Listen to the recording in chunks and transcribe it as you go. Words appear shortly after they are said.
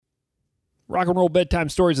Rock and Roll Bedtime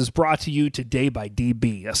Stories is brought to you today by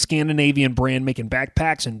DB, a Scandinavian brand making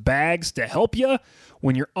backpacks and bags to help you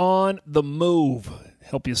when you're on the move.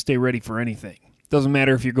 Help you stay ready for anything. Doesn't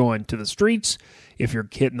matter if you're going to the streets, if you're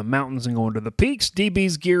hitting the mountains and going to the peaks,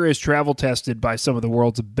 DB's gear is travel tested by some of the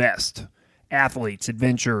world's best athletes,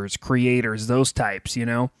 adventurers, creators, those types,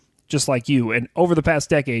 just like you. And over the past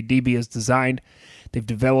decade, DB has designed, they've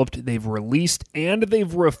developed, they've released, and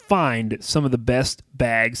they've refined some of the best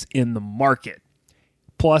bags in the market.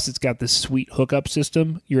 Plus, it's got this sweet hookup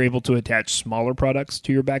system. You're able to attach smaller products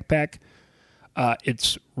to your backpack.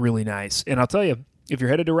 It's really nice. And I'll tell you, if you're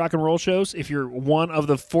headed to rock and roll shows, if you're one of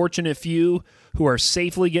the fortunate few who are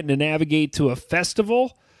safely getting to navigate to a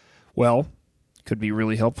festival, well, it could be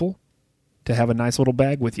really helpful to have a nice little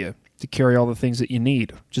bag with you to carry all the things that you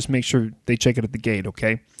need. Just make sure they check it at the gate,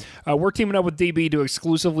 okay? We're teaming up with DB to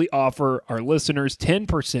exclusively offer our listeners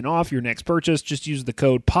 10% off your next purchase. Just use the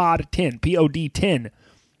code POD10, P-O-D-10,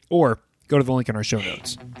 or go to the link in our show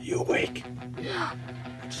notes. You awake? Yeah.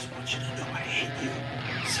 I just want you to know I hate you.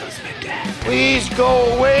 So's my dad. Please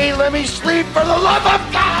go away. Let me sleep for the love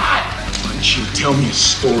of God. Why don't you tell me a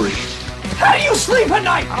story? How do you sleep at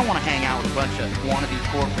night? I don't want to hang out with a bunch of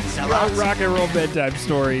wannabe corporate sellouts. Rock and Roll Bedtime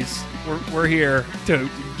Stories. We're here to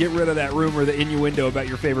get rid of that rumor, the innuendo about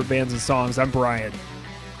your favorite bands and songs. I'm Brian.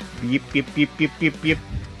 Yip, yip, yip, yip, yip, yip.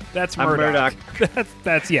 That's Murdoch.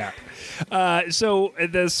 That's yeah. So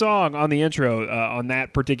the song on the intro, on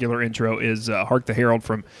that particular intro, is Hark the Herald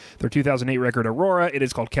from their 2008 record Aurora. It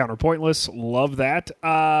is called Counterpointless. Love that.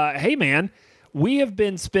 Hey, man, we have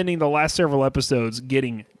been spending the last several episodes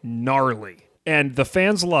getting gnarly, and the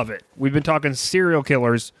fans love it. We've been talking serial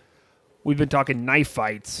killers. We've been talking knife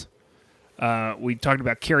fights. We talked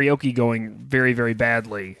about karaoke going very, very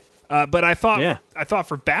badly. But I thought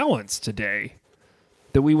for balance today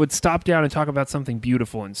that we would stop down and talk about something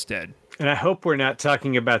beautiful instead. And I hope we're not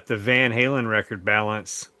talking about the Van Halen record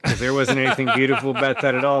Balance, because there wasn't anything beautiful about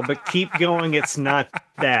that at all. But keep going. It's not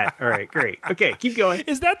that. All right, great. Okay, keep going.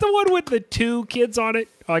 Is that the one with the two kids on it?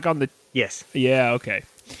 Like on the... Yes. Yeah, okay.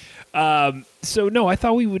 So no, I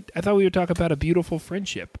thought we would talk about a beautiful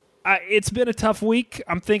friendship. It's been a tough week.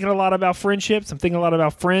 I'm thinking a lot about friendships. I'm thinking a lot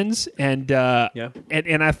about friends, and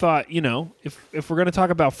I thought, if we're going to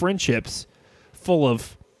talk about friendships full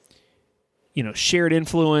of, shared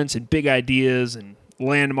influence and big ideas and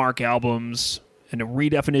landmark albums and a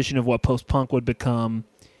redefinition of what post-punk would become,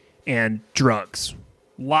 and drugs,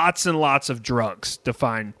 lots and lots of drugs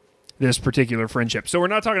define this particular friendship. So we're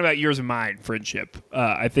not talking about yours and mine friendship.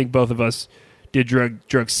 I think both of us did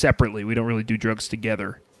drugs separately. We don't really do drugs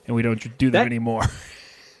together. And we don't do them anymore.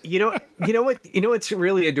 You know what's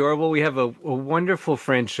really adorable? We have a wonderful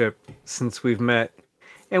friendship since we've met.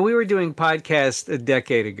 And we were doing podcasts a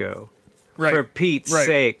decade ago. Right. For Pete's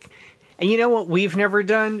sake. And you know what we've never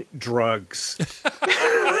done? Drugs.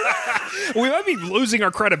 We might be losing our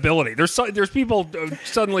credibility. There's people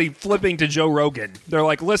suddenly flipping to Joe Rogan. They're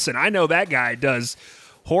like, listen, I know that guy does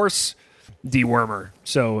horse dewormer.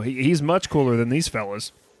 So he's much cooler than these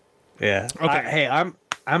fellas. Yeah. Okay.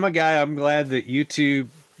 I'm a guy. I'm glad that YouTube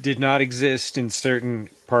did not exist in certain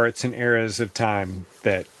parts and eras of time.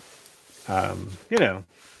 That,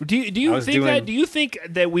 Do you think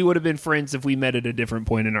that we would have been friends if we met at a different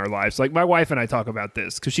point in our lives? Like my wife and I talk about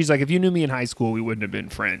this because she's like, if you knew me in high school, we wouldn't have been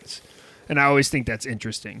friends. And I always think that's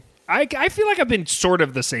interesting. I feel like I've been sort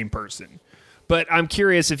of the same person, but I'm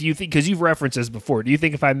curious if you think, because you've referenced this before. Do you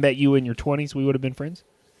think if I met you in your 20s, we would have been friends?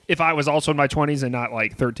 If I was also in my 20s and not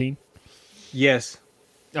like 13? Yes.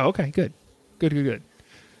 Oh, okay, good.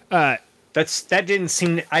 That didn't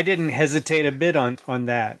seem. I didn't hesitate a bit on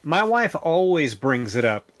that. My wife always brings it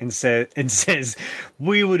up and says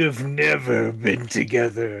we would have never been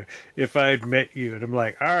together if I'd met you. And I'm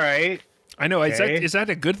like, all right. I know. Okay. Is that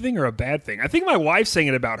a good thing or a bad thing? I think my wife's saying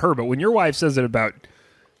it about her, but when your wife says it about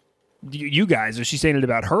you guys, is she saying it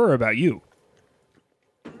about her or about you?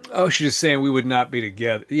 Oh, she's just saying we would not be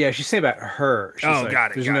together. Yeah, she's saying about her. She's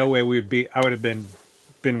got it. There's no way we'd be. I would have been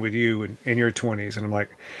with you in your 20s, and I'm like,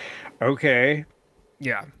 okay.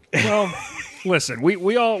 Yeah. Well, listen,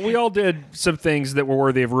 we all did some things that were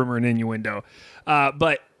worthy of rumor and innuendo.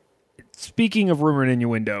 But speaking of rumor and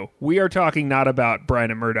innuendo, we are talking not about Brian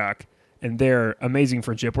and Murdoch and their amazing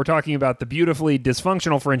friendship. We're talking about the beautifully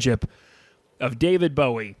dysfunctional friendship of David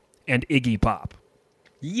Bowie and Iggy Pop.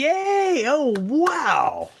 Yay! Oh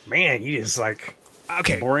wow, man! You just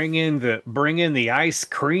bring in the ice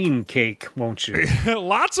cream cake, won't you?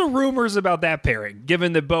 Lots of rumors about that pairing,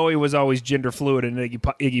 given that Bowie was always gender fluid and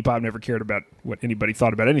Iggy Pop never cared about what anybody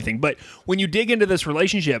thought about anything. But when you dig into this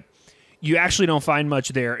relationship, you actually don't find much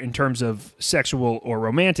there in terms of sexual or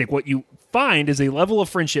romantic. What you find is a level of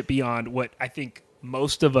friendship beyond what I think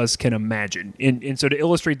most of us can imagine. And so to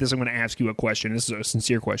illustrate this, I'm going to ask you a question. This is a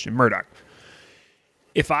sincere question. Murdoch,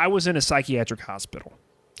 if I was in a psychiatric hospital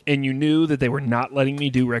and you knew that they were not letting me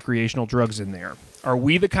do recreational drugs in there, are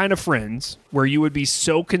we the kind of friends where you would be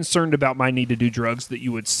so concerned about my need to do drugs that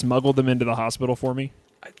you would smuggle them into the hospital for me?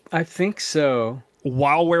 I think so.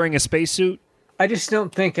 While wearing a spacesuit? I just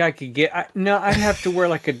don't think I could I'd have to wear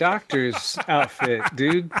like a doctor's outfit,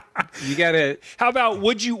 dude. You gotta. How about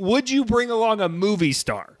would you bring along a movie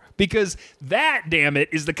star? Because that, damn it,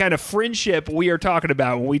 is the kind of friendship we are talking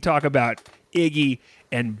about when we talk about Iggy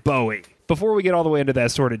and Bowie. Before we get all the way into that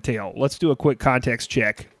sordid tale, let's do a quick context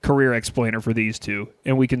check, career explainer for these two,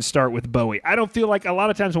 and we can start with Bowie. I don't feel like a lot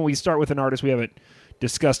of times when we start with an artist we haven't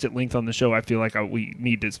discussed at length on the show, I feel like we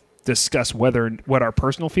need to discuss what our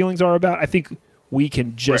personal feelings are about. I think we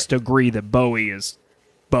can just agree that Bowie is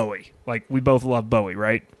Bowie. Like, we both love Bowie,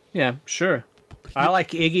 right? Yeah, sure. I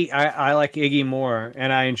like Iggy. I like Iggy more,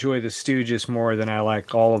 and I enjoy the Stooges more than I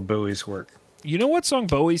like all of Bowie's work. You know what song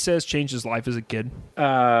Bowie says changed his life as a kid?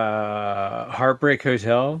 Heartbreak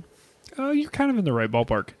Hotel. Oh, you're kind of in the right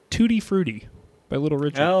ballpark. Tutti Frutti by Little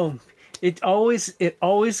Richard. Oh, it always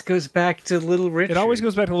goes back to Little Richard. It always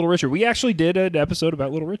goes back to Little Richard. We actually did an episode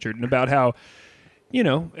about Little Richard and about how,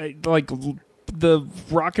 like, the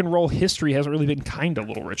rock and roll history hasn't really been kind to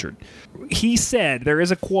Little Richard. He said, there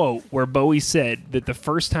is a quote where Bowie said that the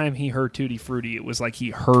first time he heard Tutti Frutti, it was like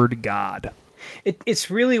he heard God.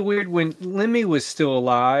 It's really weird. When Lemmy was still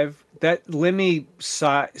alive, that Lemmy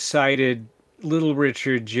cited Little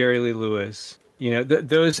Richard, Jerry Lee Lewis.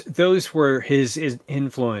 Those were his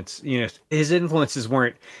influence. His influences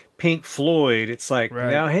weren't Pink Floyd. It's like,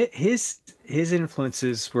 right. Now his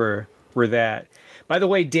influences were that. By the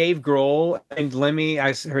way, Dave Grohl and Lemmy,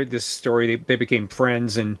 I heard this story. They became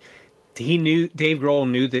friends, and Dave Grohl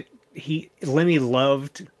knew that Lemmy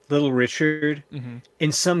loved Little Richard, mm-hmm.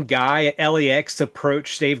 And some guy at LAX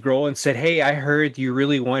approached Dave Grohl and said, "Hey, I heard you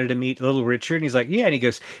really wanted to meet Little Richard." And he's like, "Yeah." And he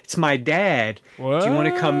goes, "It's my dad. What? Do you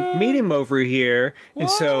want to come meet him over here?" What?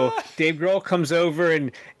 And so Dave Grohl comes over,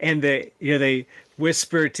 and they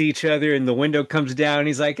whisper to each other, and the window comes down. And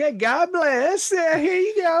he's like, "Hey, God bless. Here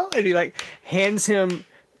you go." And he like hands him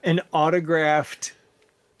an autograph,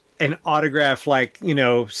 like,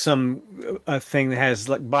 some a thing that has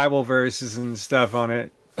like Bible verses and stuff on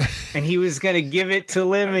it. And he was going to give it to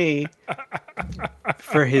Lemmy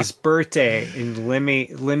for his birthday. And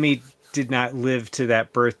Lemmy did not live to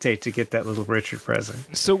that birthday to get that Little Richard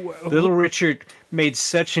present. So Little Richard made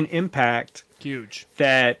such an impact. Huge.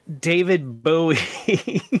 That David Bowie,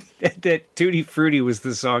 that Tutti Frutti was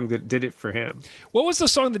the song that did it for him. What was the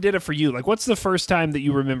song that did it for you? Like, what's the first time that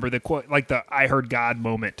you remember the I heard God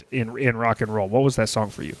moment in rock and roll? What was that song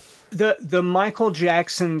for you? The Michael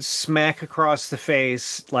Jackson smack across the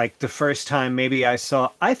face, like the first time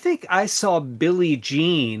I think I saw Billie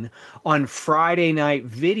Jean on Friday Night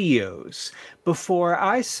Videos before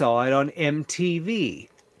I saw it on MTV.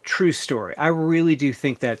 True story. I really do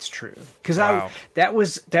think that's true. Because that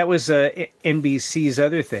was NBC's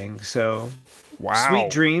other thing. So, wow. Sweet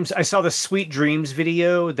Dreams. I saw the Sweet Dreams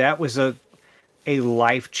video. That was a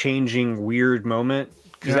life-changing weird moment.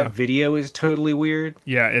 Because that video is totally weird.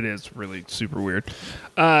 Yeah, it is really super weird.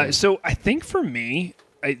 So I think for me,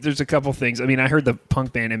 there's a couple things. I mean, I heard the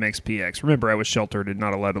punk band MXPX. Remember, I was sheltered and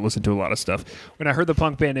not allowed to listen to a lot of stuff. When I heard the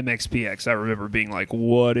punk band MXPX, I remember being like,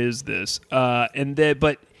 what is this?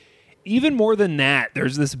 But even more than that,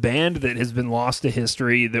 there's this band that has been lost to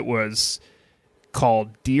history that was called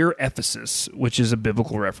Dear Ephesus, which is a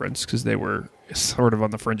biblical reference because they were sort of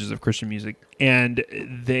on the fringes of Christian music. And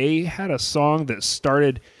they had a song that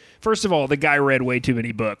started... First of all, the guy read way too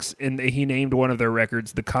many books, and he named one of their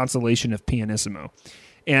records The Consolation of Pianissimo.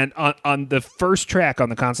 And on the first track on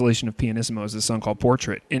The Consolation of Pianissimo is a song called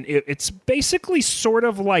Portrait. And it's basically sort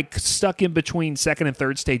of like stuck in between second and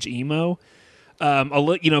third stage emo.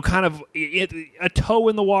 Kind of a toe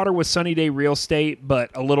in the water with Sunny Day Real Estate,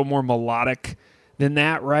 but a little more melodic than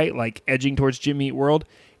that, right? Like edging towards Jimmy Eat World.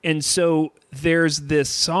 And so there's this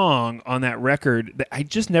song on that record that I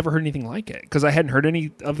just never heard anything like it because I hadn't heard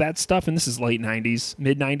any of that stuff. And this is late 90s,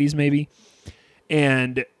 mid 90s maybe.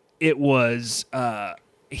 And it was,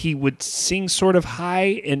 he would sing sort of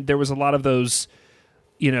high, and there was a lot of those,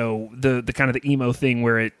 the kind of the emo thing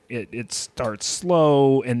where it starts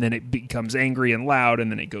slow and then it becomes angry and loud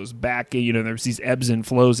and then it goes back. There's these ebbs and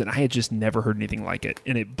flows, and I had just never heard anything like it,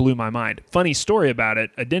 and it blew my mind. Funny story about it,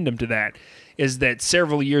 addendum to that, is that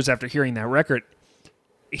several years after hearing that record,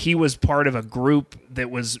 he was part of a group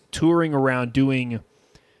that was touring around doing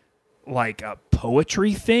like a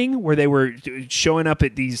poetry thing where they were showing up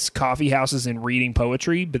at these coffee houses and reading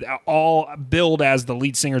poetry, but all billed as the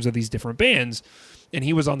lead singers of these different bands. And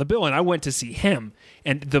he was on the bill, and I went to see him.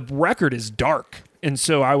 And the record is dark. And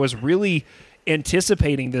so I was really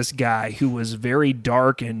anticipating this guy who was very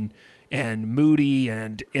dark and moody,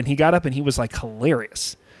 and he got up and he was like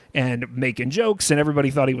hilarious and making jokes, and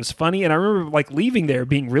everybody thought he was funny. And I remember like leaving there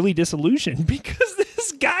being really disillusioned because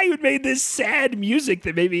this guy who made this sad music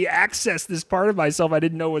that made me access this part of myself I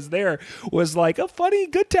didn't know was there was like a funny,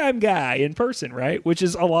 good time guy in person, right? Which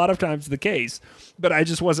is a lot of times the case. But I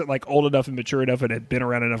just wasn't like old enough and mature enough and had been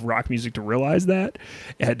around enough rock music to realize that.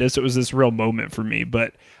 And it was this real moment for me.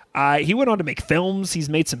 But he went on to make films. He's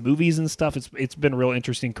made some movies and stuff. It's been a real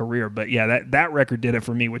interesting career. But yeah, that record did it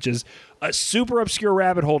for me, which is a super obscure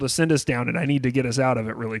rabbit hole to send us down, and I need to get us out of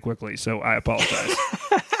it really quickly. So I apologize.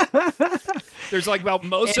 There's like about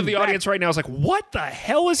most of the audience right now is like, what the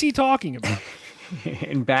hell is he talking about?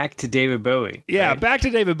 And back to David Bowie. Yeah, right? Back to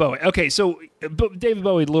David Bowie. Okay, so David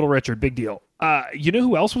Bowie, Little Richard, big deal. You know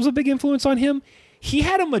who else was a big influence on him? He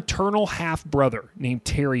had a maternal half-brother named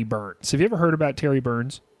Terry Burns. Have you ever heard about Terry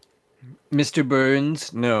Burns? Mr.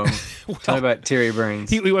 Burns? No. Tell me about Terry Burns.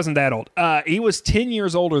 He wasn't that old. He was 10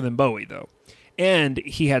 years older than Bowie, though. And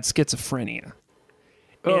he had schizophrenia.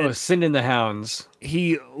 Oh, Send in the Hounds.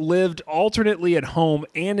 He lived alternately at home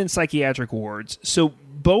and in psychiatric wards. So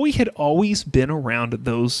Bowie had always been around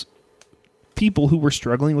those people who were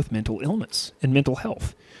struggling with mental illness and mental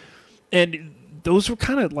health. And those were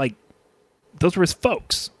kind of like, those were his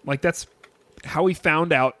folks. Like, that's how he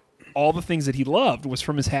found out all the things that he loved was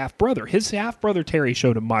from his half-brother. His half-brother Terry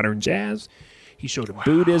showed him modern jazz. He showed him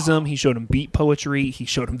Buddhism. He showed him beat poetry. He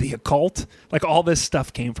showed him the occult. Like, all this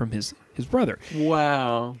stuff came from his brother.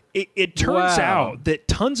 Wow. It turns out that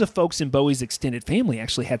tons of folks in Bowie's extended family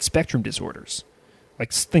actually had spectrum disorders,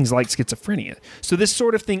 like things like schizophrenia. So this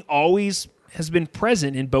sort of thing always has been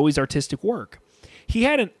present in Bowie's artistic work. He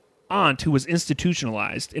had an aunt who was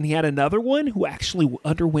institutionalized, and he had another one who actually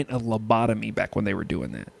underwent a lobotomy back when they were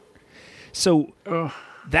doing that. So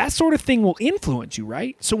that sort of thing will influence you,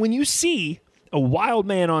 right? So when you see a wild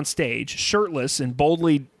man on stage, shirtless and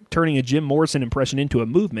boldly turning a Jim Morrison impression into a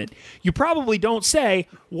movement, you probably don't say,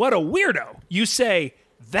 what a weirdo. You say,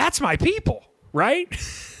 that's my people, right?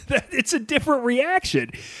 It's a different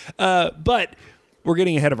reaction. But we're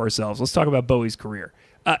getting ahead of ourselves. Let's talk about Bowie's career.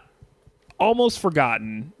 Almost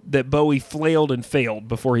forgotten that Bowie flailed and failed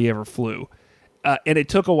before he ever flew. And it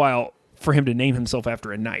took a while for him to name himself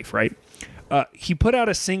after a knife, right? He put out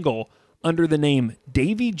a single under the name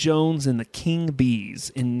Davy Jones and the King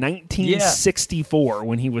Bees in 1964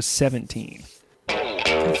 when he was 17.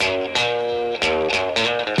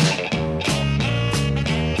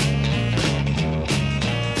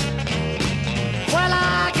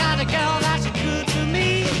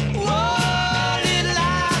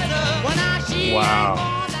 Wow.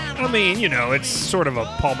 I mean, you know, it's sort of a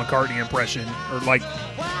Paul McCartney impression, or like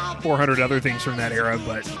 400 other things from that era,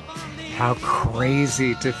 but... How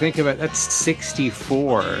crazy to think about. That's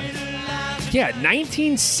 64. Yeah,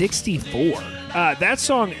 1964. That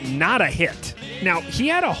song, not a hit. Now, he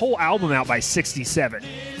had a whole album out by 67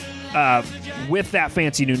 with that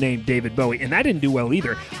fancy new name, David Bowie, and that didn't do well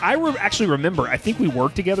either. I actually remember, I think we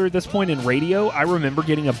worked together at this point in radio. I remember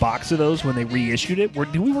getting a box of those when they reissued it.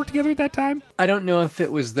 Did we work together at that time? I don't know if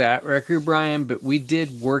it was that record, Brian, but we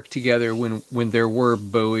did work together when there were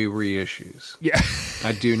Bowie reissues. Yeah.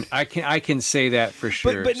 I can say that for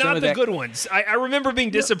sure. But not the good ones. I remember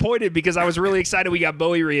being disappointed because I was really excited we got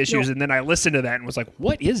Bowie reissues, and then I listened to that and was like,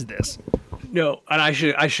 what is this? No, and I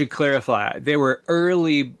should clarify. They were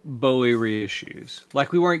early Bowie reissues.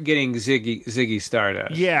 Like, we weren't getting Ziggy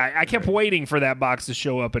Stardust. Yeah, I kept waiting for that box to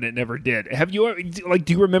show up, and it never did. Have you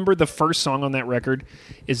do you remember the first song on that record?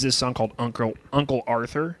 Is this song called Uncle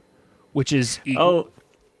Arthur, which is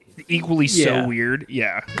equally so weird.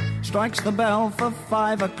 Yeah. Strikes the bell for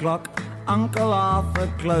 5 o'clock. Uncle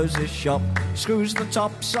Arthur closes shop, screws the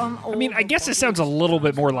tops on all. I mean, I guess it sounds a little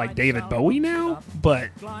bit more like David Bowie now,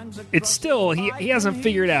 but it's still, he hasn't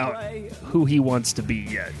figured out who he wants to be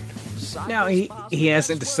yet. No, he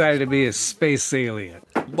hasn't decided to be a space alien.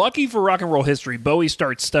 Lucky for rock and roll history, Bowie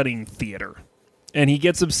starts studying theater, and he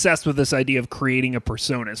gets obsessed with this idea of creating a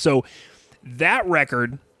persona. So that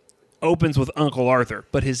record opens with Uncle Arthur,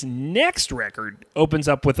 but his next record opens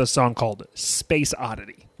up with a song called Space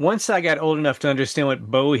Oddity. Once I got old enough to understand what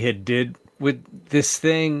Bowie had did with this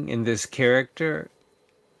thing and this character,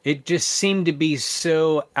 it just seemed to be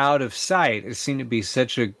so out of sight. It seemed to be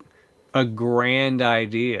such a grand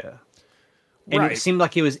idea. And It seemed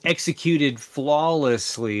like it was executed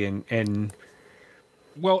flawlessly and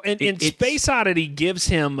Well, and Space Oddity gives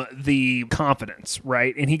him the confidence,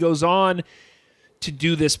 right? And he goes on to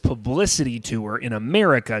do this publicity tour in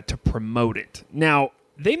America to promote it. Now,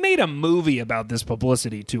 they made a movie about this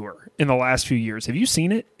publicity tour in the last few years. Have you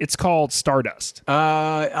seen it? It's called Stardust.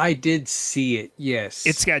 I did see it, yes.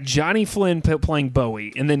 It's got Johnny Flynn playing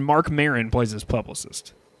Bowie, and then Mark Maron plays his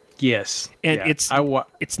publicist. Yes. And it's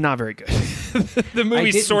not very good. The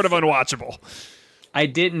movie's sort of unwatchable. I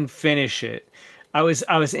didn't finish it. I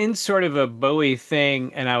was in sort of a Bowie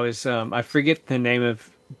thing, and I was I forget the name of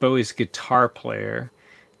Bowie's guitar player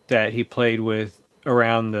that he played with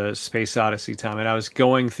around the Space Odyssey time, and I was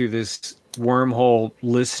going through this wormhole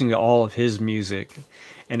listening to all of his music,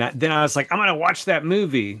 and then I was like, I'm gonna watch that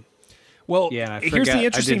movie. Well, here's the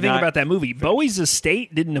interesting thing about that movie. Bowie's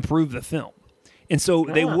estate didn't approve the film, and so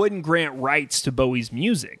they wouldn't grant rights to Bowie's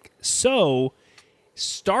music. So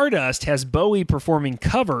Stardust has Bowie performing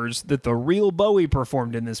covers that the real Bowie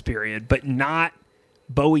performed in this period, but not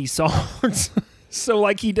Bowie songs. So,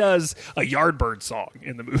 like, he does a Yardbird song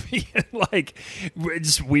in the movie, like,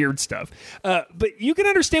 just weird stuff. But you can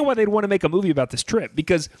understand why they'd want to make a movie about this trip,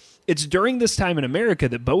 because it's during this time in America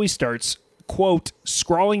that Bowie starts, quote,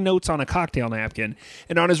 scrawling notes on a cocktail napkin,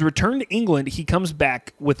 and on his return to England, he comes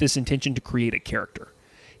back with this intention to create a character.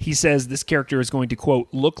 He says this character is going to, quote,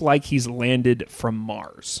 look like he's landed from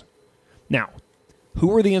Mars. Now,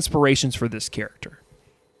 who are the inspirations for this character?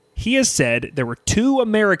 He has said there were 2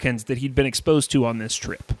 Americans that he'd been exposed to on this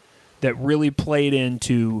trip that really played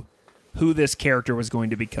into who this character was going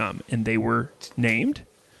to become. And they were named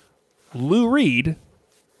Lou Reed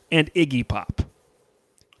and Iggy Pop.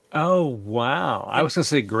 Oh, wow. I was going to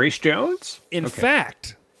say Grace Jones? In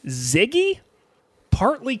fact, Ziggy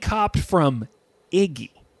partly copped from Iggy.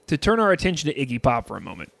 To turn our attention to Iggy Pop for a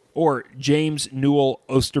moment, or James Newell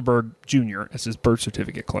Osterberg Jr., as his birth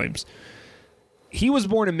certificate claims. He was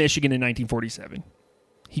born in Michigan in 1947.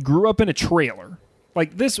 He grew up in a trailer.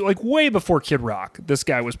 Like way before Kid Rock, this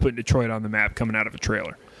guy was putting Detroit on the map coming out of a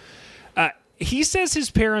trailer. He says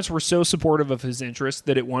his parents were so supportive of his interests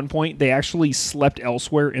that at one point they actually slept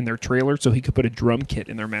elsewhere in their trailer so he could put a drum kit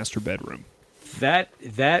in their master bedroom. That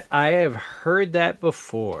I have heard that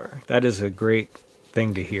before. That is a great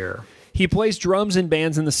thing to hear. He plays drums in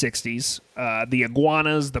bands in the 60s, the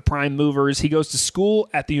Iguanas, the Prime Movers. He goes to school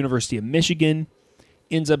at the University of Michigan,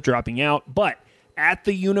 ends up dropping out, but at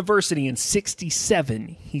the university in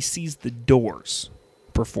 67, he sees the Doors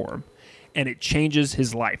perform, and it changes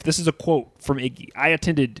his life. This is a quote from Iggy. I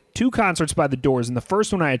attended 2 concerts by the Doors, and the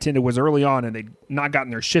first one I attended was early on, and they'd not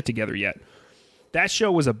gotten their shit together yet. That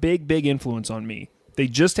show was a big, big influence on me. They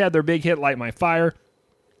just had their big hit, Light My Fire,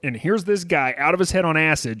 and here's this guy out of his head on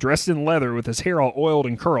acid, dressed in leather with his hair all oiled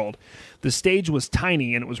and curled. The stage was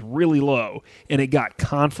tiny and it was really low, and it got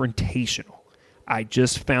confrontational. I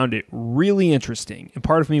just found it really interesting, and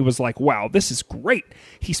part of me was like, wow, this is great.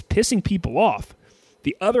 He's pissing people off.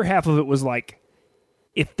 The other half of it was like,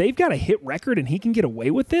 if they've got a hit record and he can get away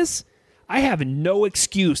with this, I have no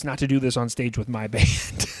excuse not to do this on stage with my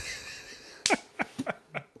band.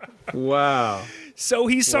 Wow. So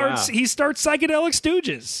he starts Psychedelic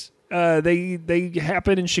Stooges. They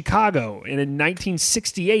happen in Chicago, and in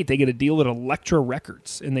 1968 they get a deal at Elektra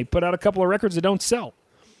Records, and they put out a couple of records that don't sell.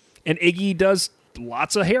 And Iggy does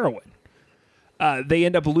lots of heroin. They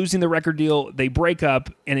end up losing the record deal. They break up,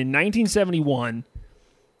 and in 1971,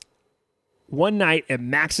 one night at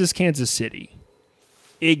Max's Kansas City,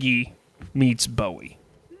 Iggy meets Bowie.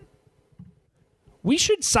 We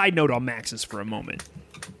should side note on Max's for a moment.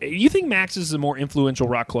 You think Max's is a more influential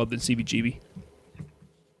rock club than CBGB?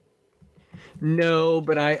 No,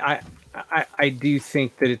 but I do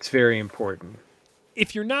think that it's very important.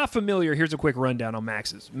 If you're not familiar, here's a quick rundown on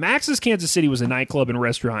Max's. Max's Kansas City was a nightclub and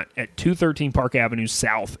restaurant at 213 Park Avenue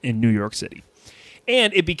South in New York City.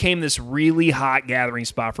 And it became this really hot gathering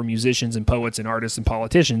spot for musicians and poets and artists and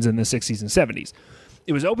politicians in the 60s and 70s.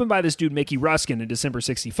 It was opened by this dude, Mickey Ruskin, in December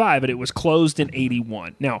 65, and it was closed in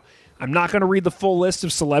 81. Now, I'm not going to read the full list of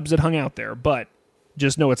celebs that hung out there, but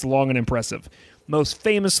just know it's long and impressive. Most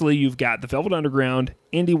famously, you've got the Velvet Underground,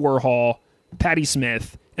 Andy Warhol, Patti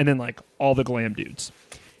Smith, and then like all the glam dudes.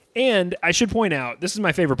 And I should point out, this is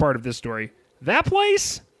my favorite part of this story. That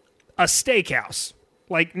place, a steakhouse.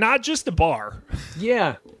 Like, not just a bar.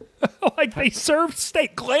 Yeah. Like, they served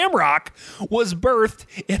steak. Glam rock was birthed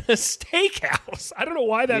in a steakhouse. I don't know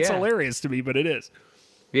why that's hilarious to me, but it is.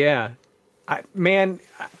 Yeah. I went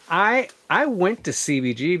to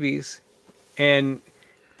CBGB's, and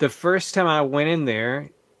the first time I went in there,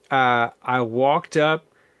 I walked up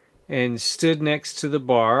and stood next to the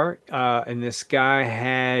bar, and this guy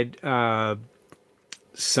had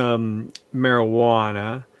some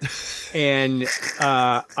marijuana, and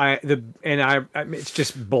it's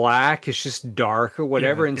just black, it's just dark or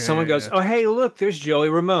whatever, and someone goes, "Oh, hey, look, there's Joey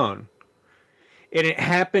Ramone," and it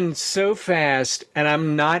happened so fast, and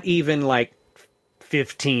I'm not even like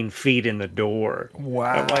 15 feet in the door.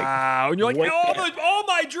 Wow. Like, and you're like, all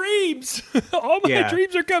my dreams. All my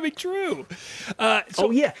dreams are coming true. I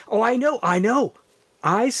know.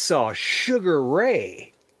 I saw Sugar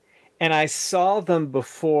Ray, and I saw them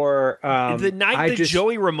before. The night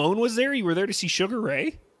Joey Ramone was there, you were there to see Sugar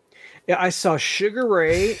Ray? Yeah, I saw Sugar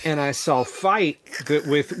Ray, and I saw Fight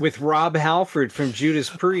with Rob Halford from Judas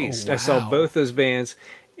Priest. Oh, wow. I saw both those bands.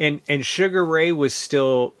 And Sugar Ray was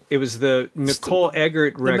still, it was the Nicole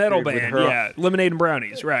Eggert record. The metal band, yeah. Lemonade and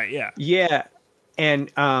Brownies, right, yeah. Yeah.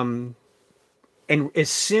 And as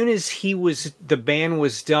soon as the band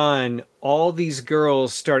was done, all these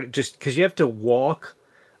girls started, just because you have to walk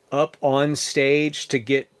up on stage to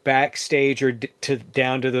get backstage or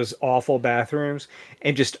down to those awful bathrooms,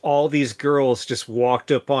 and just all these girls just walked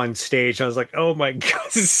up on stage. I was like, oh my God,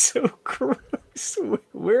 this is so gross.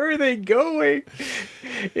 Where are they going?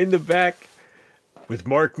 In the back with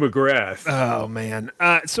Mark McGrath. Oh, man.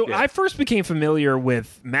 I first became familiar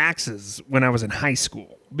with Max's when I was in high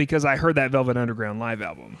school because I heard that Velvet Underground live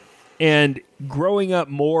album. And growing up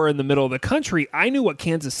more in the middle of the country, I knew what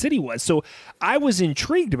Kansas City was. So I was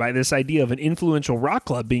intrigued by this idea of an influential rock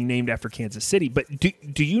club being named after Kansas City. But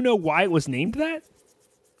do you know why it was named that?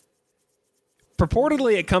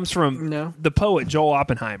 Purportedly, it comes from the poet Joel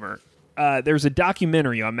Oppenheimer. There's a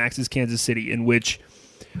documentary on Max's Kansas City in which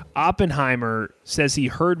Oppenheimer says he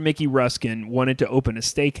heard Mickey Ruskin wanted to open a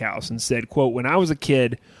steakhouse and said, quote, "When I was a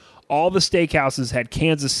kid, all the steakhouses had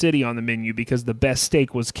Kansas City on the menu because the best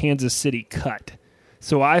steak was Kansas City cut.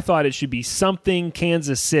 So I thought it should be something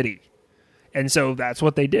Kansas City." And so that's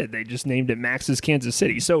what they did. They just named it Max's Kansas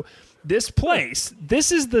City. So this place,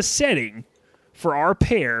 this is the setting for our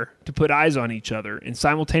pair to put eyes on each other and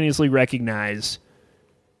simultaneously recognize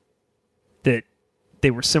that they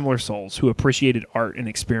were similar souls who appreciated art and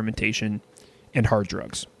experimentation and hard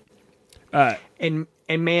drugs. And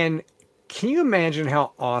man, can you imagine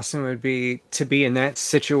how awesome it would be to be in that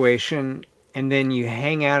situation, and then you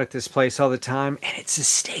hang out at this place all the time, and it's a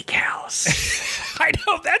steakhouse? I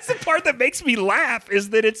know, that's the part that makes me laugh, is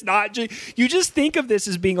that it's not just... You just think of this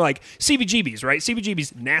as being like CBGB's, right?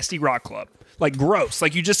 CBGB's nasty rock club. Like, gross.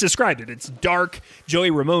 Like you just described it. It's dark.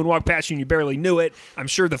 Joey Ramone walked past you and you barely knew it. I'm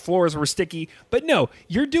sure the floors were sticky. But no,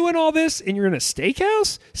 you're doing all this and you're in a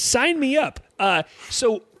steakhouse? Sign me up.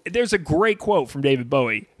 So there's a great quote from David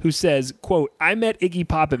Bowie who says, quote, "I met Iggy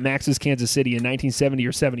Pop at Max's Kansas City in 1970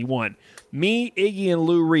 or 71. Me, Iggy, and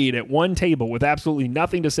Lou Reed at one table with absolutely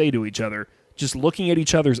nothing to say to each other, just looking at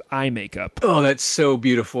each other's eye makeup." Oh, that's so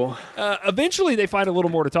beautiful. Eventually, they find a little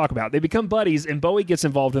more to talk about. They become buddies, and Bowie gets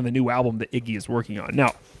involved in the new album that Iggy is working on.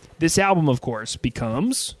 Now, this album, of course,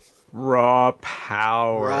 becomes... Raw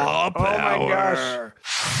Power. Raw Power. Oh, my gosh.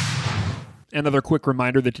 Another quick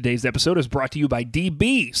reminder that today's episode is brought to you by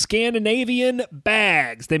DB, Scandinavian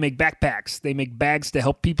Bags. They make backpacks. They make bags to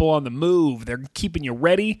help people on the move. They're keeping you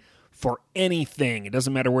ready for anything. It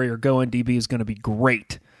doesn't matter where you're going. DB is going to be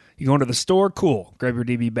great. You're going to the store? Cool. Grab your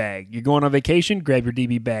DB bag. You're going on vacation? Grab your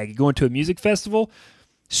DB bag. You're going to a music festival?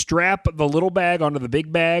 Strap the little bag onto the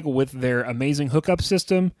big bag with their amazing hookup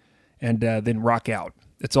system and then rock out.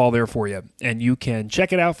 It's all there for you. And you can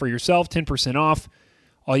check it out for yourself, 10% off.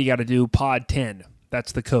 All you got to do, POD10.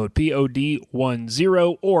 That's the code,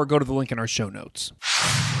 POD10, or go to the link in our show notes.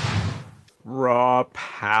 Raw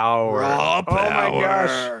Power. Raw Power. Oh my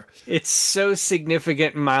gosh. It's so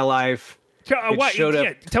significant in my life.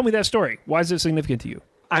 Tell me that story. Why is it significant to you?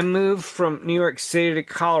 I moved from New York City to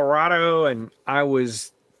Colorado, and I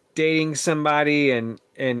was dating somebody, and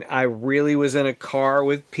I really was in a car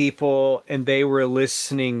with people, and they were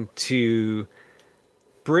listening to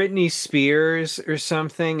Britney Spears or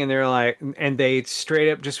something, and they're like, and they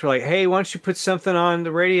straight up just were like, "Hey, why don't you put something on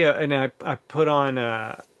the radio?" And I put on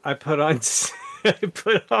I put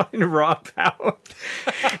on Raw Power,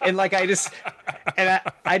 and like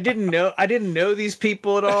I didn't know these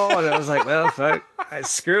people at all, and I was like, well, fuck,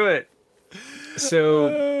 screw it.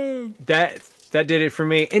 So that did it for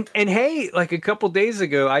me. And hey, like a couple days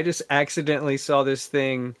ago, I just accidentally saw this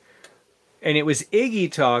thing, and it was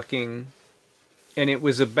Iggy talking, and it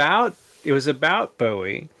was about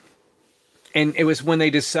Bowie, and it was when they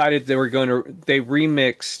decided they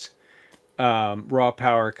remixed Raw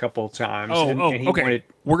Power a couple times. Okay.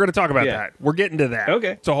 We're going to talk about that. We're getting to that.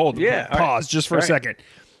 Okay. So pause just for a second.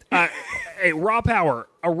 Hey, Raw Power,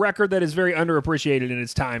 a record that is very underappreciated in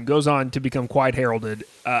its time, goes on to become quite heralded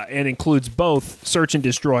and includes both Search and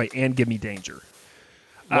Destroy and Give Me Danger.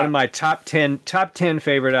 One of my top 10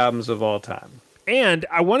 favorite albums of all time. And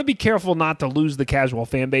I want to be careful not to lose the casual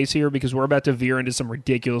fan base here because we're about to veer into some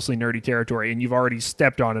ridiculously nerdy territory, and you've already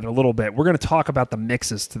stepped on it a little bit. We're going to talk about the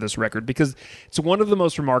mixes to this record because it's one of the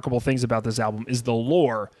most remarkable things about this album is the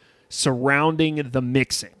lore surrounding the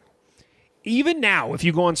mixing. Even now, if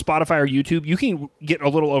you go on Spotify or YouTube, you can get a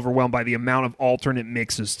little overwhelmed by the amount of alternate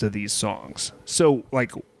mixes to these songs. So,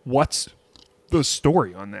 like, what's the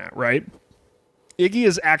story on that, right? Iggy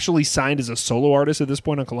is actually signed as a solo artist at this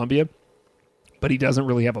point on Columbia, but he doesn't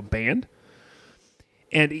really have a band.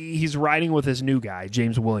 And he's writing with his new guy,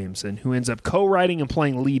 James Williamson, who ends up co-writing and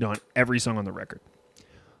playing lead on every song on the record.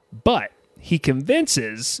 But he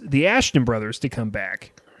convinces the Ashton brothers to come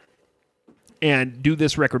back and do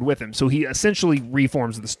this record with him. So he essentially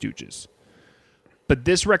reforms the Stooges. But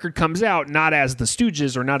this record comes out not as the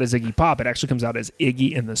Stooges or not as Iggy Pop. It actually comes out as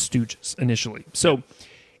Iggy and the Stooges initially. So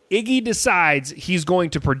Iggy decides he's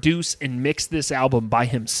going to produce and mix this album by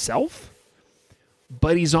himself,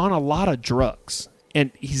 but he's on a lot of drugs.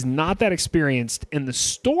 And he's not that experienced. And the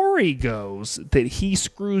story goes that he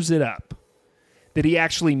screws it up. That he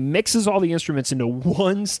actually mixes all the instruments into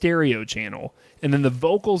one stereo channel and then the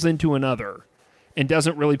vocals into another and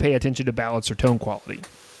doesn't really pay attention to balance or tone quality.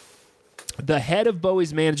 The head of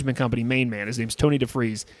Bowie's management company, Main Man, his name's Tony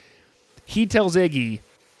DeFries, he tells Iggy,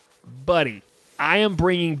 buddy, I am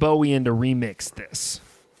bringing Bowie in to remix this.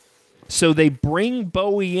 So they bring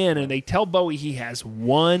Bowie in and they tell Bowie he has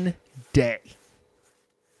 1 day.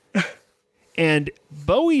 And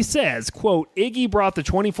Bowie says, quote, Iggy brought the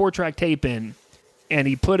 24-track tape in and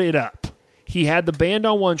he put it up. He had the band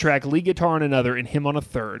on 1 track, lead guitar on another, and him on a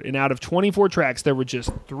third. And out of 24 tracks, there were just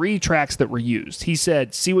 3 tracks that were used. He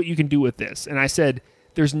said, see what you can do with this. And I said,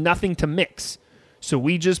 there's nothing to mix. So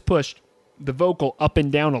we just pushed the vocal up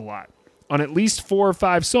and down a lot. On at least 4 or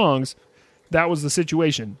 5 songs, that was the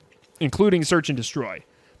situation, including Search and Destroy.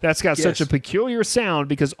 That's got such a peculiar sound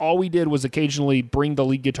because all we did was occasionally bring the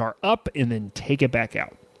lead guitar up and then take it back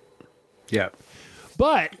out. Yeah.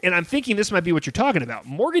 But, and I'm thinking this might be what you're talking about,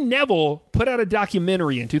 Morgan Neville put out a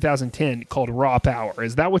documentary in 2010 called Raw Power.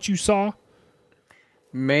 Is that what you saw?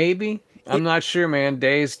 Maybe. I'm not sure, man.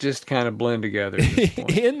 Days just kind of blend together at this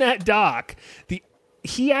point. In that doc,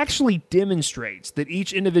 he actually demonstrates that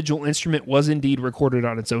each individual instrument was indeed recorded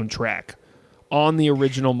on its own track on the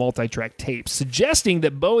original multi-track tape, suggesting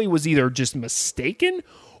that Bowie was either just mistaken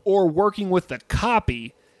or working with the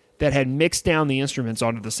copy that had mixed down the instruments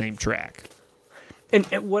onto the same track. And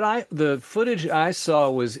the footage I saw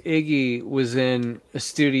was Iggy was in a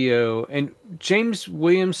studio and James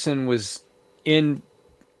Williamson was in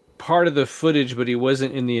part of the footage, but he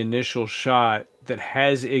wasn't in the initial shot that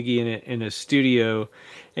has Iggy in it in a studio.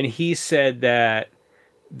 And he said that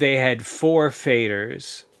they had 4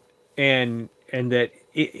 faders and that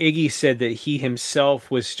Iggy said that he himself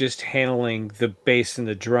was just handling the bass and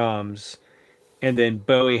the drums and then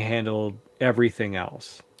Bowie handled everything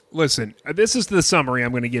else. Listen, this is the summary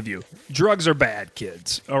I'm going to give you. Drugs are bad,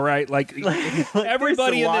 kids. All right? Like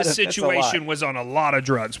everybody in this situation was on a lot of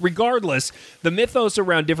drugs. Regardless, the mythos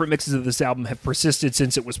around different mixes of this album have persisted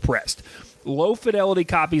since it was pressed. Low-fidelity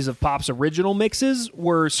copies of Pop's original mixes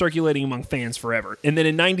were circulating among fans forever. And then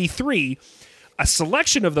in 93, a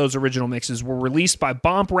selection of those original mixes were released by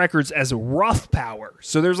Bomp Records as Rough Power.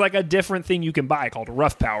 So there's like a different thing you can buy called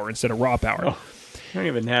Rough Power instead of Raw Power. Oh. I don't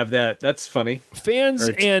even have that. That's funny. Fans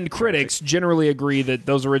and critics generally agree that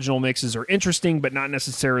those original mixes are interesting, but not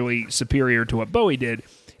necessarily superior to what Bowie did.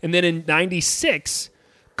 And then in 96,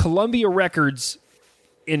 Columbia Records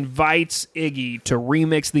invites Iggy to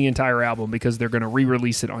remix the entire album because they're going to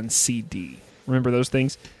re-release it on CD. Remember those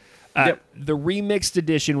things? Yep. The remixed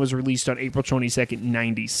edition was released on April 22nd,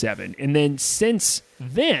 97. And then since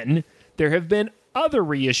then, there have been other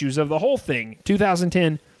reissues of the whole thing,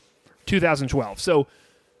 2010, 2012. So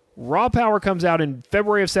Raw Power comes out in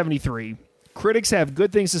February of 73. Critics have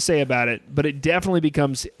good things to say about it, but it definitely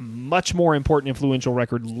becomes much more important, influential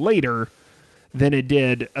record later than it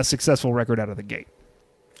did a successful record out of the gate.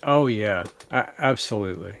 Oh yeah,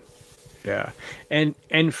 absolutely. Yeah. And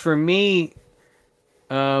for me,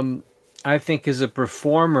 I think as a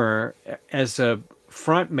performer, as a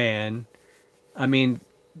front man, I mean,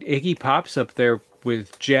 Iggy Pop's up there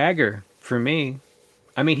with Jagger for me.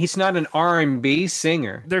 I mean, he's not an R&B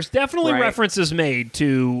singer. There's definitely references made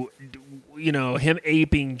to, him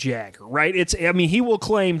aping Jagger, right? He will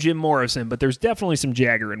claim Jim Morrison, but there's definitely some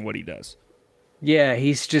Jagger in what he does. Yeah,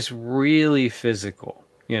 he's just really physical,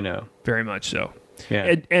 Very much so.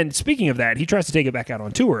 Yeah. And speaking of that, he tries to take it back out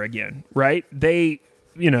on tour again, right? They've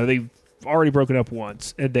already broken up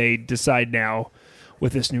once, and they decide now,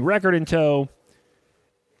 with this new record in tow,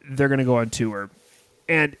 they're going to go on tour.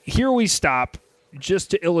 And here we stop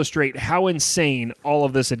just to illustrate how insane all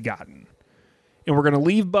of this had gotten. And we're going to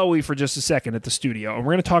leave Bowie for just a second at the studio, and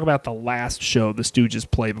we're going to talk about the last show the Stooges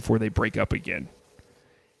play before they break up again.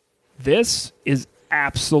 This is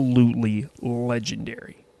absolutely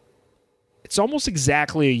legendary. It's almost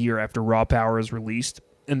exactly a year after Raw Power is released,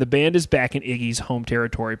 and the band is back in Iggy's home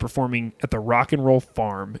territory performing at the Rock and Roll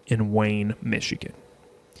Farm in Wayne, Michigan.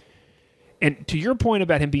 And to your point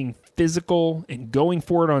about him being physical and going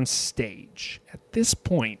for it on stage, at this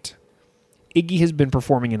point, Iggy has been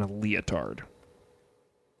performing in a leotard.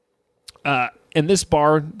 And this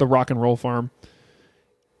bar, the Rock and Roll Farm,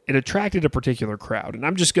 it attracted a particular crowd. And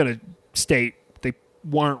I'm just going to state they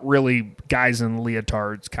weren't really guys in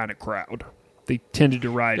leotards kind of crowd. They tended to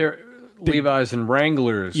ride... They're Levi's and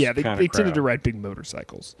Wranglers. Yeah, they tended to ride big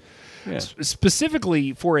motorcycles. Yeah.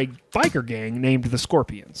 Specifically for a biker gang named the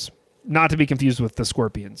Scorpions. Not to be confused with the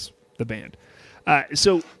Scorpions, the band.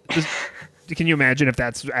 So can you imagine if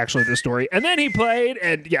that's actually the story? And then he played,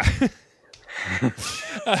 and yeah...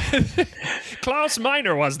 Klaus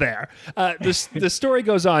Meiner was there. The story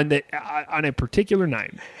goes on that on a particular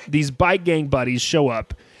night, these bike gang buddies show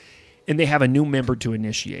up and they have a new member to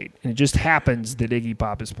initiate. And it just happens that Iggy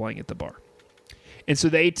Pop is playing at the bar. And so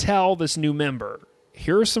they tell this new member,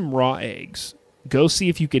 here are some raw eggs. Go see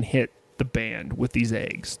if you can hit the band with these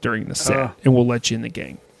eggs during the set, and we'll let you in the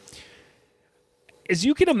gang. As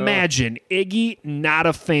you can imagine, Iggy, not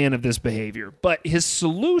a fan of this behavior, but his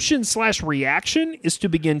solution/reaction is to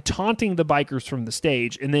begin taunting the bikers from the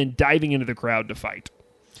stage and then diving into the crowd to fight.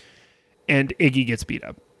 And Iggy gets beat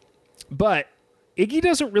up. But Iggy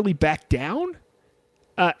doesn't really back down.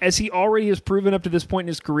 As he already has proven up to this point in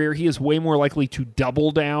his career, he is way more likely to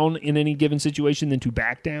double down in any given situation than to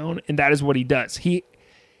back down, and that is what he does. He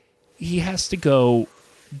has to go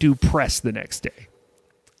do press the next day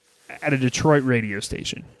at a Detroit radio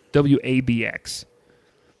station, WABX.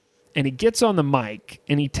 And he gets on the mic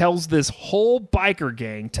and he tells this whole biker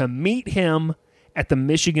gang to meet him at the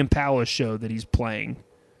Michigan Palace show that he's playing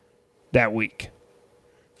that week.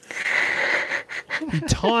 He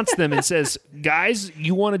taunts them and says, guys,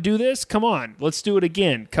 you want to do this? Come on, let's do it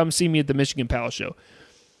again. Come see me at the Michigan Palace show.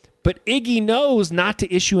 But Iggy knows not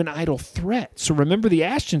to issue an idle threat. So remember, the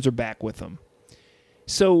Ashtons are back with him.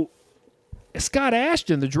 So Scott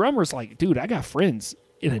Ashton, the drummer, is like, dude, I got friends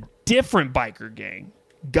in a different biker gang,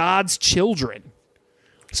 God's Children.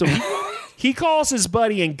 So he calls his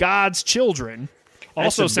buddy in God's Children.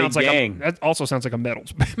 Also sounds like that also sounds like a metal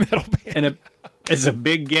band. And it's a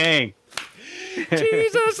big gang.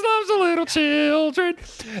 Jesus loves the little children.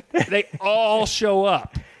 They all show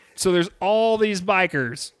up. So there's all these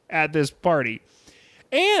bikers at this party.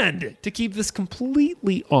 And to keep this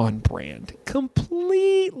completely on brand,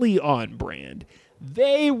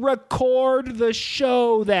 they record the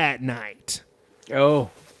show that night. Oh,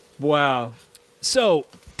 wow. So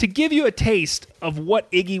to give you a taste of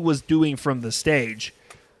what Iggy was doing from the stage,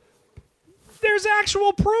 there's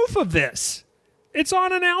actual proof of this. It's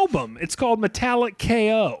on an album. It's called Metallic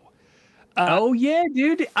KO. Oh, yeah,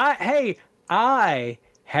 dude. I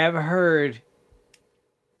have heard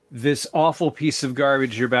this awful piece of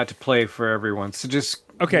garbage you're about to play for everyone. So just,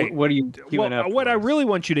 okay. What are you queuing up? What I really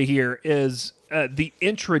want you to hear is the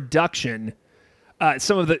introduction,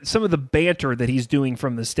 some of the banter that he's doing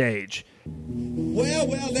from the stage. Well,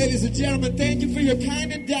 ladies and gentlemen, thank you for your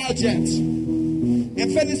kind indulgence.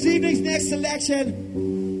 And for this evening's next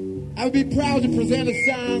selection, I would be proud to present a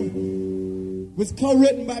song. It was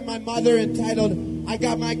co-written by my mother entitled, I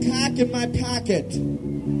Got My Cock in My Pocket.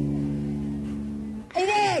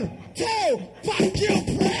 1, 2, fuck you,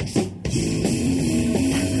 pricks!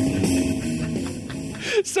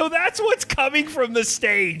 So that's what's coming from the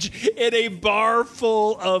stage in a bar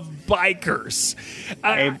full of bikers.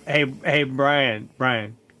 Hey,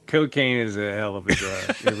 Brian, cocaine is a hell of a drug.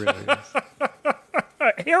 It really is.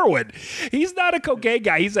 Heroin. He's not a cocaine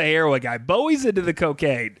guy. He's a heroin guy. Bowie's into the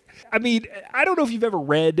cocaine. I mean, I don't know if you've ever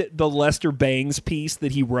read the Lester Bangs piece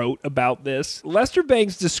that he wrote about this. Lester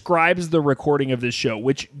Bangs describes the recording of this show,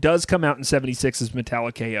 which does come out in 76 as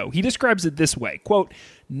Metallic KO. He describes it this way, quote,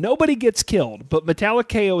 nobody gets killed, but Metallic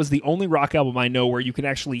KO is the only rock album I know where you can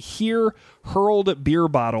actually hear hurled beer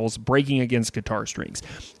bottles breaking against guitar strings.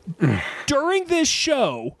 During this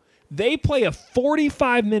show, they play a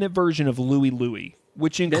 45-minute version of Louie Louie,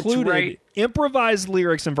 which included improvised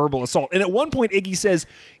lyrics and verbal assault. And at one point, Iggy says,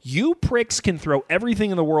 you pricks can throw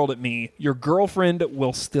everything in the world at me. Your girlfriend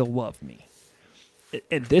will still love me.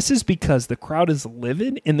 And this is because the crowd is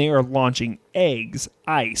livid and they are launching eggs,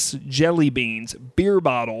 ice, jelly beans, beer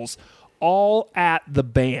bottles, all at the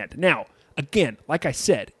band. Now, again, like I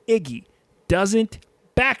said, Iggy doesn't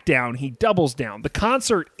back down. He doubles down. The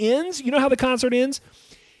concert ends. You know how the concert ends?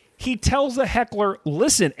 He tells the heckler,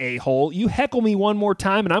 listen, a-hole, you heckle me one more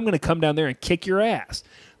time and I'm going to come down there and kick your ass.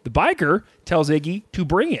 The biker tells Iggy to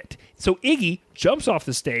bring it. So Iggy jumps off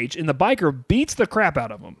the stage and the biker beats the crap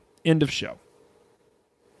out of him. End of show.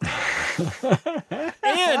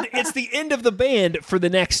 And it's the end of the band for the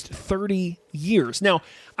next 30 years. Now,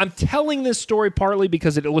 I'm telling this story partly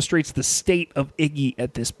because it illustrates the state of Iggy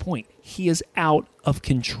at this point. He is out of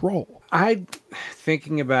control. I'm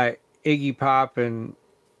thinking about Iggy Pop, and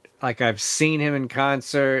like I've seen him in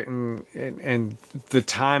concert, and the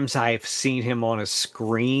times I've seen him on a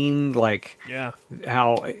screen, like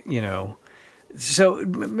how, you know. So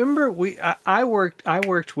remember, I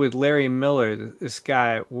worked with Larry Miller, this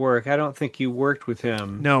guy at work. I don't think you worked with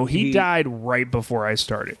him. No, he died right before I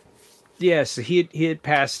started. Yes, he had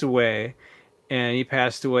passed away, and he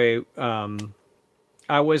passed away.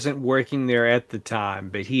 I wasn't working there at the time,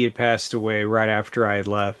 but he had passed away right after I had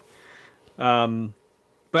left.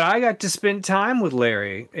 But I got to spend time with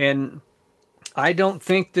Larry, and I don't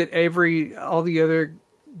think that all the other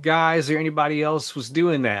guys or anybody else was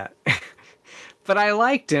doing that. But I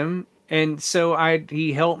liked him, and so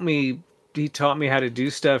he helped me. He taught me how to do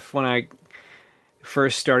stuff when I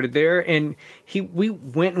first started there, and we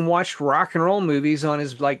went and watched rock and roll movies on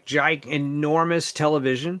his enormous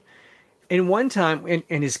television. And one time,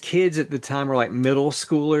 and his kids at the time were like middle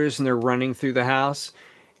schoolers, and they're running through the house,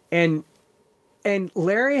 and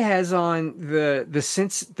Larry has on the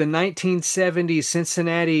 1970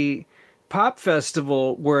 Cincinnati Pop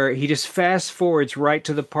Festival, where he just fast forwards right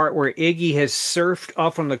to the part where Iggy has surfed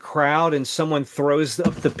off on the crowd and someone throws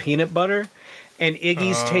up the peanut butter, and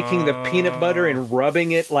Iggy's taking the peanut butter and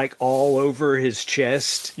rubbing it like all over his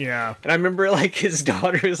chest. Yeah. And I remember like his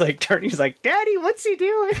daughter was like turning, he's like, Daddy, what's he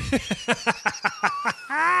doing?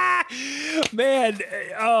 Man,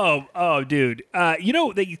 dude.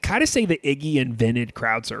 They kind of say that Iggy invented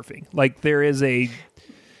crowd surfing. Like there is a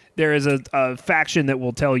faction that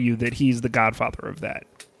will tell you that he's the godfather of that.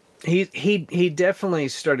 He definitely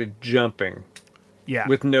started jumping. Yeah.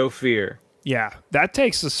 With no fear. Yeah. That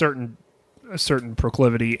takes a certain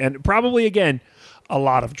proclivity and probably, again, a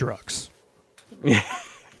lot of drugs. Yeah.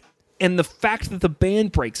 And the fact that the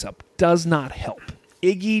band breaks up does not help.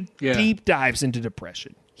 Iggy deep dives into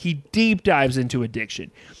depression. He deep dives into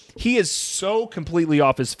addiction. He is so completely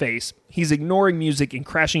off his face. He's ignoring music and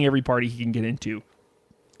crashing every party he can get into.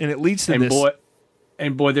 And it leads to this. Boy,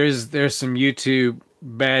 there's some YouTube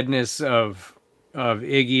badness of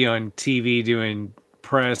Iggy on TV doing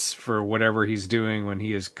press for whatever he's doing when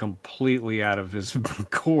he is completely out of his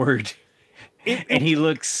cord, and he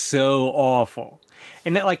looks so awful.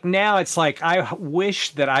 And that, like, now it's like I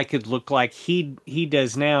wish that I could look like he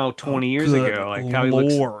does now 20 years ago. Like how he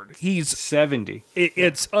looks. He's 70.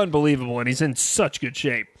 It's unbelievable, and he's in such good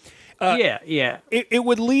shape. Yeah. It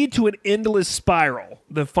would lead to an endless spiral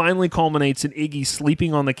that finally culminates in Iggy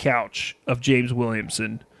sleeping on the couch of James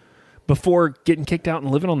Williamson before getting kicked out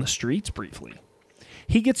and living on the streets briefly.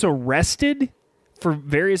 He gets arrested for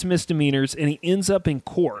various misdemeanors, and he ends up in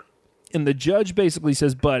court. And the judge basically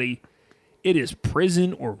says, buddy, it is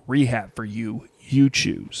prison or rehab for you. You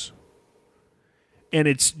choose. And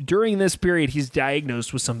it's during this period he's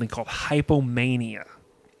diagnosed with something called hypomania.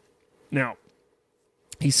 Now,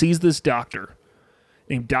 he sees this doctor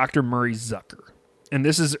named Dr. Murray Zucker. And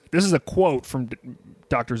this is a quote from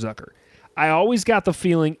Dr. Zucker. I always got the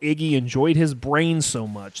feeling Iggy enjoyed his brain so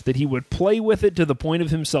much that he would play with it to the point of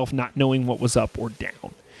himself not knowing what was up or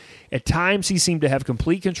down. At times, he seemed to have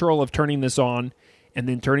complete control of turning this on and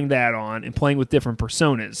then turning that on and playing with different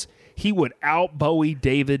personas. He would out-Bowie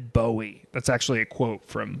David Bowie. That's actually a quote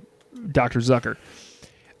from Dr. Zucker.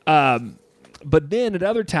 But then at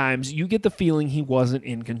other times, you get the feeling he wasn't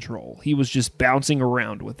in control. He was just bouncing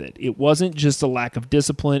around with it. It wasn't just a lack of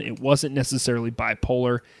discipline. It wasn't necessarily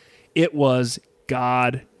bipolar. It was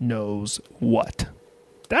God knows what.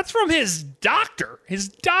 That's from his doctor. His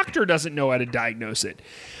doctor doesn't know how to diagnose it.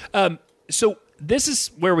 So this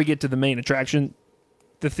is where we get to the main attraction,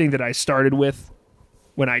 the thing that I started with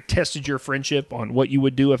when I tested your friendship on what you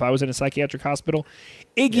would do if I was in a psychiatric hospital.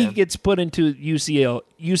 Iggy gets put into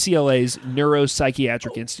UCLA's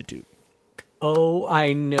Neuropsychiatric Institute. Oh,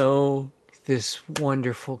 I know this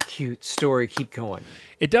wonderful, cute story. Keep going.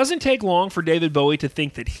 It doesn't take long for David Bowie to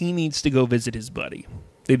think that he needs to go visit his buddy.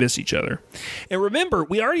 They miss each other. And remember,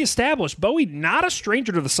 we already established Bowie not a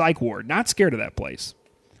stranger to the psych ward, not scared of that place.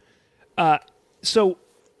 So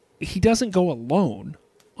he doesn't go alone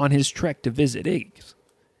on his trek to visit Iggy's.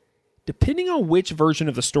 Depending on which version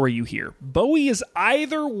of the story you hear, Bowie is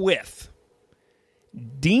either with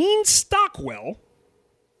Dean Stockwell,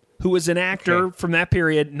 who was an actor from that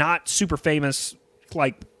period, not super famous,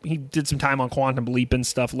 like he did some time on Quantum Leap and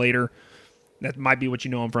stuff later. That might be what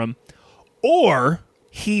you know him from. Or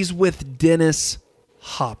he's with Dennis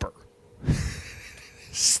Hopper.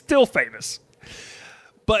 Still famous.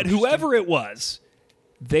 But whoever it was,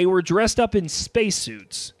 they were dressed up in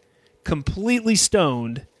spacesuits, completely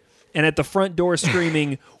stoned, and at the front door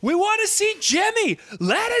screaming, "We want to see Jimmy!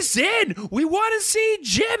 Let us in! We want to see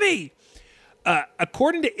Jimmy!"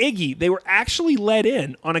 According to Iggy, they were actually let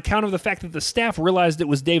in on account of the fact that the staff realized it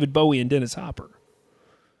was David Bowie and Dennis Hopper.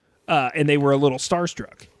 And they were a little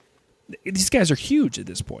starstruck. These guys are huge at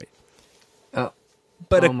this point.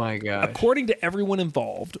 But oh my gosh. According to everyone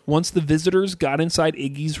involved, once the visitors got inside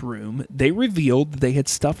Iggy's room, they revealed that they had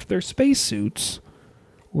stuffed their spacesuits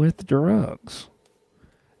with drugs.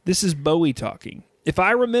 This is Bowie talking. If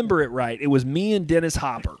I remember it right, it was me and Dennis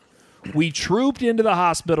Hopper. We trooped into the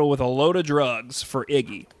hospital with a load of drugs for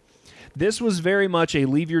Iggy. This was very much a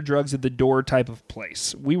leave your drugs at the door type of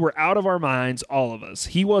place. We were out of our minds, all of us.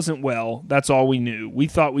 He wasn't well. That's all we knew. We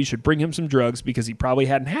thought we should bring him some drugs because he probably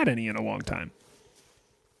hadn't had any in a long time.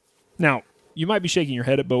 Now, you might be shaking your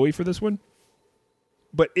head at Bowie for this one,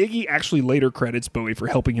 but Iggy actually later credits Bowie for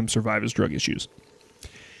helping him survive his drug issues.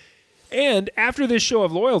 And after this show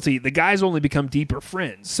of loyalty, the guys only become deeper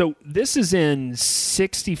friends. So this is in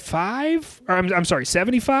 75? Or I'm sorry,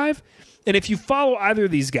 75? And if you follow either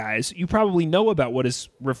of these guys, you probably know about what is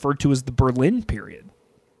referred to as the Berlin period.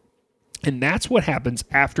 And that's what happens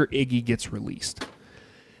after Iggy gets released.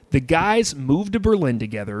 The guys move to Berlin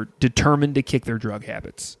together, determined to kick their drug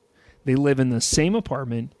habits. They live in the same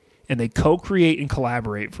apartment, and they co-create and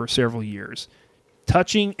collaborate for several years,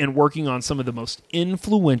 touching and working on some of the most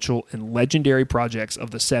influential and legendary projects of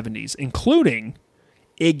the 70s, including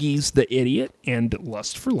Iggy's The Idiot and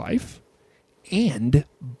Lust for Life, and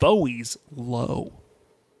Bowie's Low.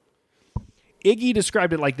 Iggy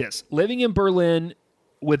described it like this: living in Berlin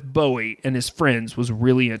with Bowie and his friends was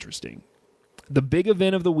really interesting. The big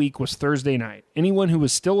event of the week was Thursday night. Anyone who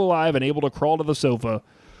was still alive and able to crawl to the sofa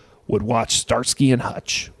would watch Starsky and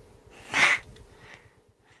Hutch.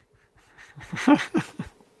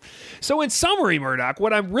 So in summary, Murdoch,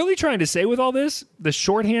 what I'm really trying to say with all this, the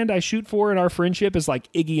shorthand I shoot for in our friendship is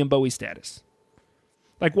like Iggy and Bowie status.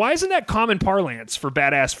 Like, why isn't that common parlance for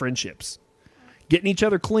badass friendships? Getting each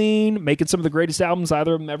other clean, making some of the greatest albums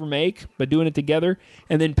either of them ever make, but doing it together,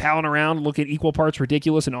 and then palling around, looking equal parts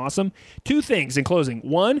ridiculous and awesome. Two things in closing.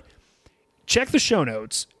 One, check the show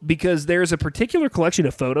notes, because there's a particular collection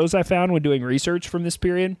of photos I found when doing research from this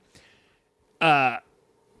period. And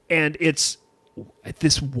it's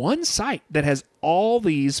this one site that has all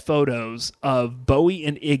these photos of Bowie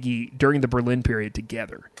and Iggy during the Berlin period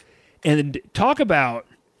together. And talk about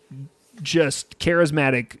just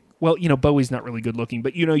charismatic. Well, you know, Bowie's not really good looking,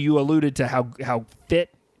 but, you know, you alluded to how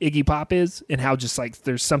fit Iggy Pop is and how just like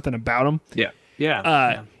there's something about him.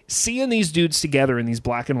 Yeah. Seeing these dudes together in these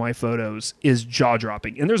black and white photos is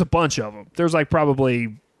jaw-dropping. And there's a bunch of them. There's like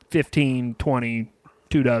probably 15, 20,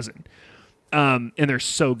 24. And they're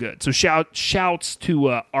so good. So shouts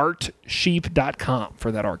to artsheep.com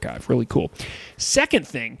for that archive. Really cool. Second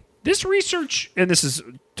thing, this research, and this is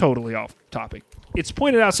totally off topic, it's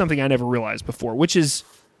pointed out something I never realized before, which is,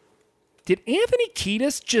 did Anthony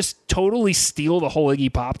Kiedis just totally steal the whole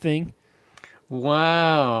Iggy Pop thing?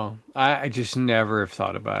 Wow. I just never have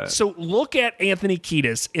thought about it. So look at Anthony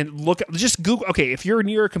Kiedis and just Google. Okay, if you're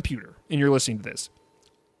near a computer and you're listening to this,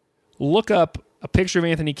 look up a picture of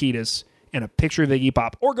Anthony Kiedis and a picture of Iggy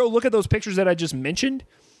Pop, or go look at those pictures that I just mentioned.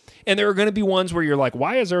 And there are going to be ones where you're like,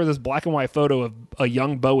 why is there this black and white photo of a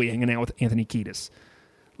young Bowie hanging out with Anthony Kiedis?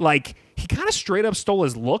 Like, he kind of straight up stole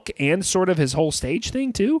his look and sort of his whole stage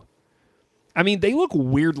thing, too. I mean, they look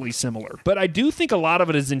weirdly similar, but I do think a lot of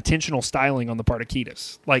it is intentional styling on the part of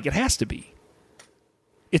Kiedis. Like, it has to be.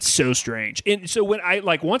 It's so strange. And so when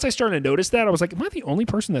once I started to notice that, I was like, am I the only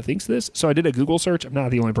person that thinks this? So I did a Google search. I'm not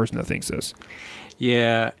the only person that thinks this.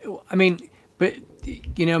 Yeah. I mean, but,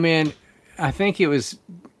 you know, man, I think it was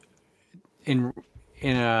in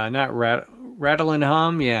not Rattle and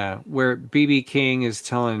Hum, yeah, where B.B. King is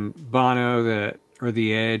telling Bono or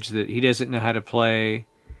The Edge that he doesn't know how to play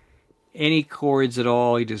any chords at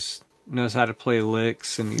all. He just knows how to play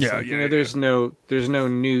licks, and he's there's no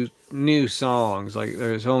new songs. Like,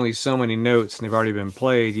 there's only so many notes, and they've already been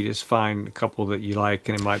played. You just find a couple that you like,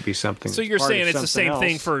 and it might be something. So you're saying it's the same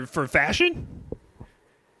thing for fashion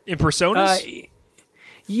in personas?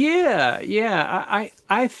 Yeah,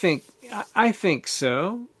 I think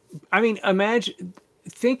so. I mean,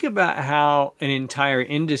 think about how an entire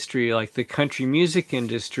industry, like the country music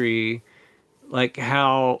industry, like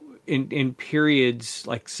how in periods,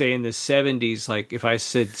 like say in the 70s, like if I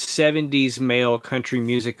said 70s male country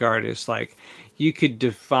music artist, like you could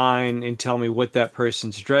define and tell me what that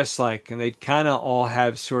person's dressed like, and they'd kind of all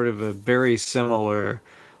have sort of a very similar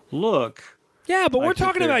look. Yeah, but we're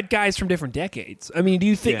talking about guys from different decades. I mean, do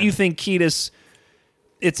you think Kiedis,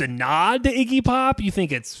 it's a nod to Iggy Pop? You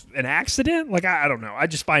think it's an accident? Like, I don't know. I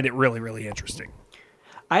just find it really, really interesting.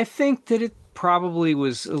 I think that it probably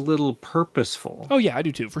was a little purposeful. Oh yeah, I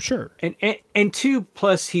do too, for sure. And two,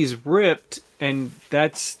 plus he's ripped, and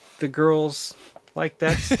that's the girls like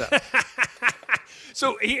that stuff.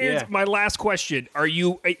 So here's my last question: are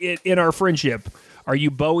you in our friendship? Are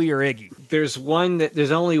you Bowie or Iggy? There's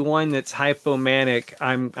only one that's hypomanic.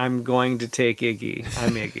 I'm going to take Iggy.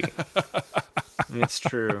 I'm Iggy. It's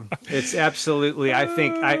true. It's absolutely. I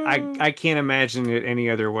think I can't imagine it any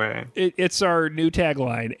other way. It's our new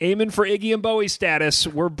tagline: aiming for Iggy and Bowie status.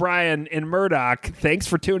 We're Brian and Murdoch. Thanks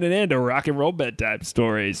for tuning in to Rock and Roll Bedtime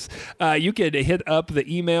Stories. You can hit up the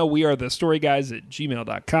email. We are the storyguys at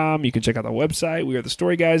gmail.com. You can check out the website. We are the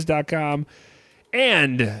storyguys.com.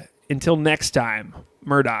 And until next time,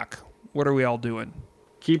 Murdoch, what are we all doing?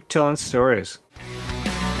 Keep telling stories.